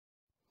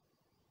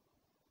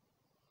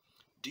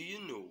Do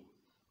you know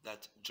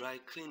that dry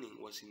cleaning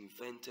was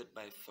invented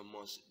by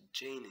Thomas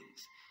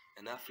Jennings,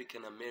 an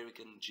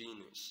African-American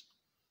genius?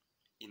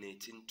 In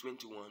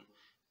 1821,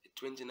 a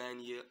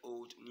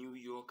 29-year-old New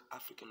York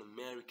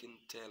African-American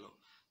tailor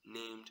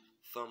named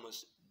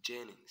Thomas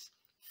Jennings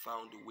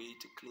found a way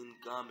to clean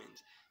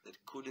garments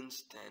that couldn't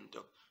stand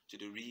up to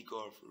the rigor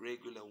of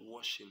regular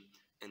washing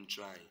and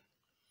drying.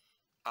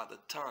 At the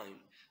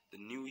time, the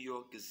New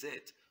York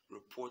Gazette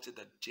reported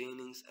that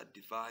Jennings had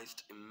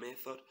devised a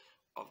method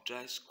of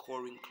dry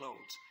scouring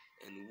clothes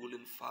and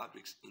woolen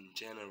fabrics in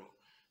general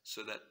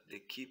so that they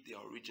keep their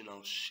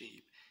original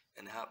shape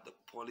and have the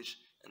polish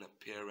and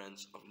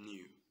appearance of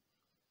new.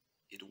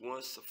 It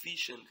was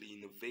sufficiently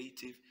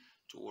innovative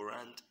to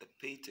warrant a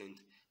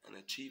patent, an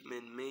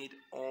achievement made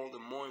all the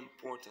more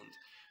important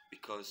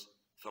because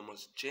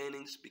Thomas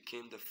Jennings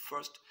became the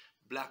first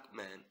black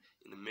man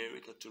in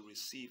America to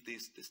receive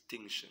this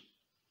distinction.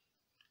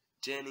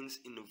 Jennings'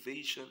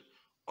 innovation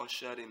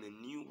ushered in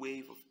a new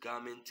wave of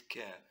garment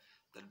care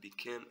that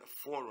became a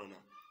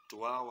forerunner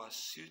to how our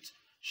suits,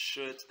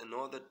 shirts, and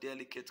other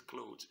delicate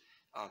clothes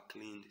are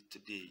cleaned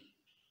today.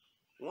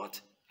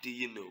 What do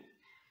you know?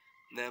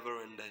 Never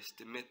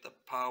underestimate the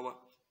power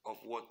of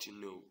what you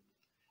know.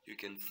 You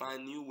can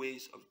find new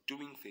ways of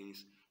doing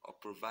things or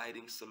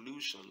providing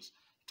solutions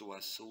to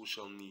our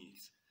social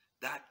needs.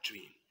 That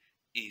dream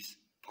is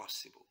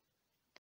possible.